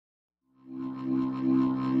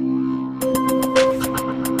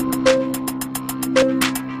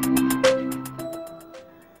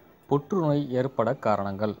புற்றுநோய் ஏற்பட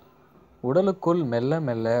காரணங்கள். உடலுக்குள் மெல்ல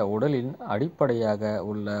மெல்ல உடலின் அடிப்படையாக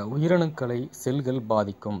உள்ள உயிரணுக்களை செல்கள்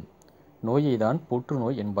பாதிக்கும் நோயைதான்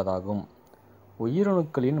புற்றுநோய் என்பதாகும்.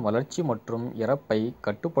 உயிரணுக்களின் வளர்ச்சி மற்றும் இறப்பை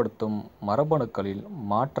கட்டுப்படுத்தும் மரபணுக்களில்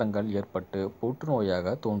மாற்றங்கள் ஏற்பட்டு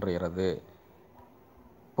புற்றுநோயாக தோன்றுகிறது.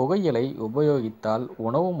 புகையிலை உபயோகித்தால்,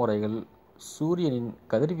 உணவு முறைகள், சூரியனின்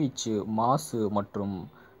கதிர்வீச்சு, மாசு மற்றும்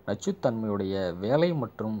நச்சுத்தன்மையுடைய வேலை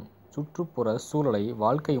மற்றும் சுற்றுப்புற சூழலை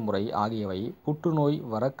வாழ்க்கை முறை ஆகியவை புற்றுநோய்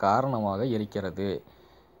வர காரணமாக இருக்கிறது.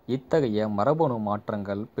 இத்தகைய மரபணு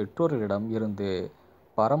மாற்றங்கள் பெற்றோர்களிடம் இருந்து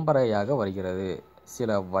பரம்பரையாக வருகிறது.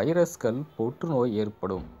 சில வைரஸ்கள் புற்றுநோய்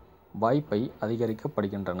ஏற்படும் வாய்ப்பை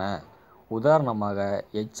அதிகரிக்கப்படுகின்றன. உதாரணமாக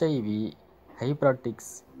HIV,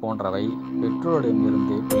 ஹெப்படைட்டிஸ் போன்றவை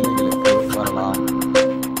பெற்றோரிடமிருந்து பிள்ளைகளுக்கு வரலாம்.